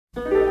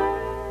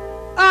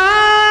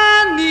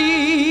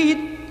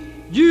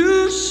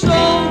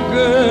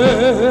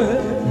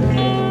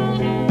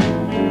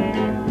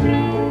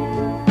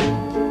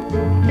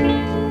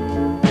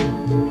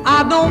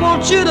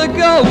to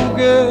go,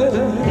 girl.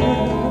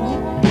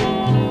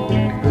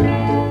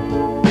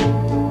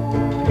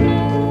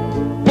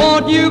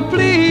 Won't you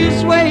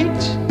please wait?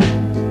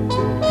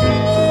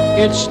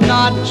 It's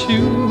not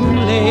too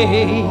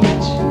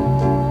late.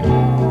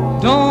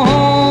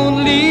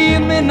 Don't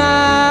leave me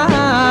now.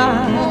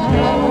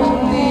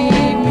 Don't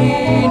leave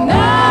me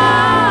now.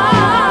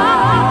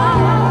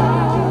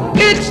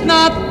 It's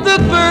not the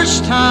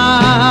first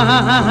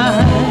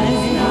time.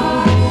 It's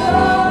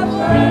not the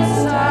first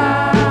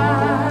time.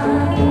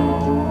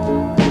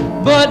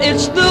 But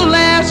it's the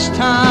last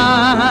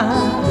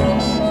time.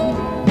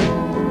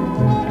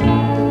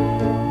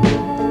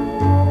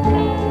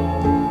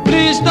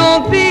 Please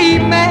don't be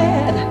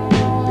mad.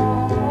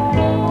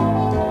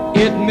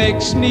 It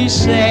makes me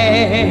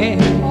sad.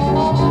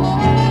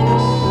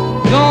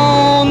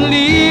 Don't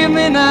leave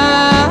me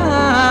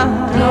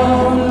now.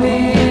 Don't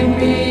leave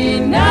me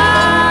now.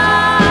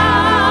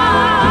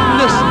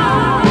 Listen,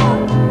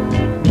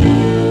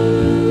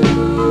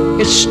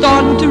 it's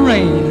starting to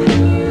rain.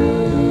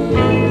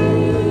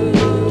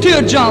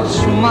 Teardrops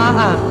from my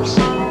eyes.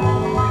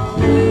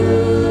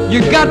 You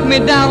got me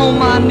down on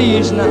my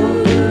knees now.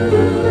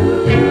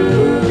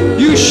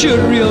 You should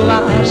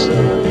realize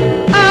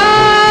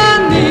I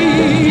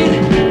need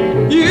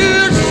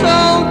you so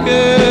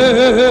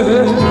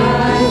good. I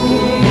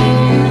need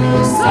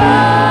you so.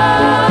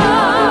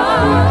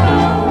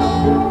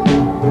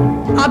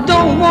 I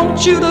don't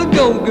want you to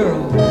go,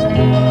 girl.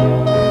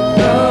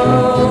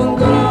 Don't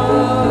go.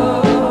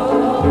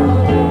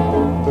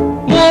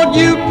 Won't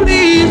you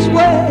please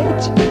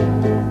wait?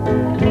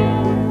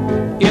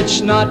 It's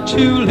not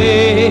too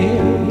late.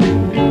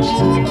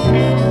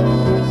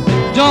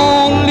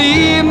 Don't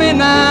leave me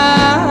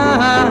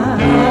now.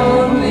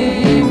 Don't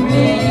leave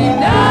me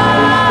now.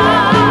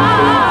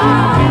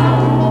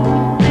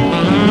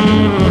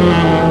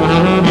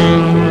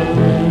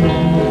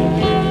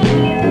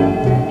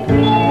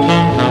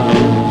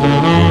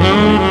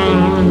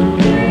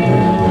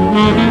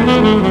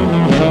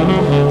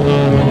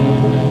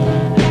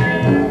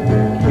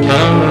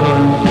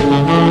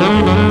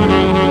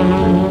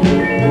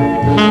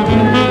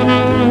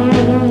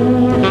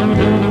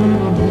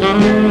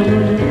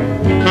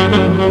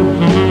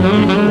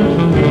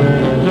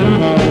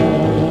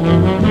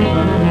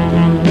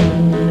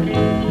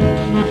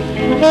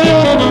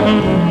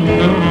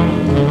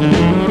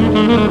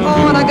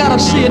 Oh, and I gotta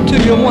say it to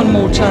you one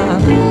more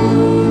time.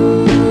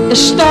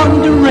 It's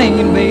starting to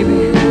rain,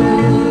 baby.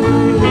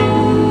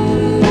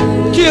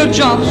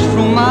 Teardrops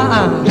from my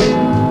eyes.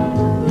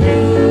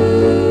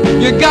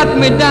 You got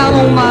me down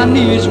on my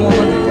knees,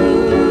 woman.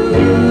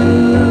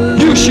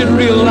 You should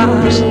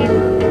realize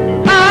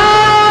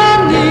I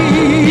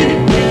need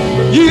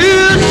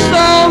you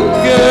so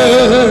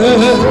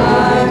good. I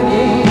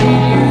need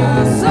you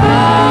so.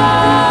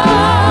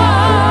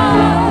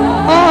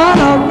 Oh, and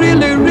I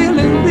really,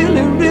 really,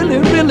 really, really,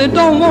 really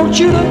don't want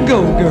you to go,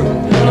 girl.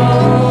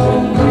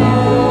 Don't go.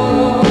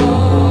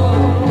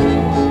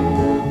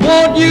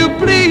 Won't you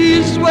please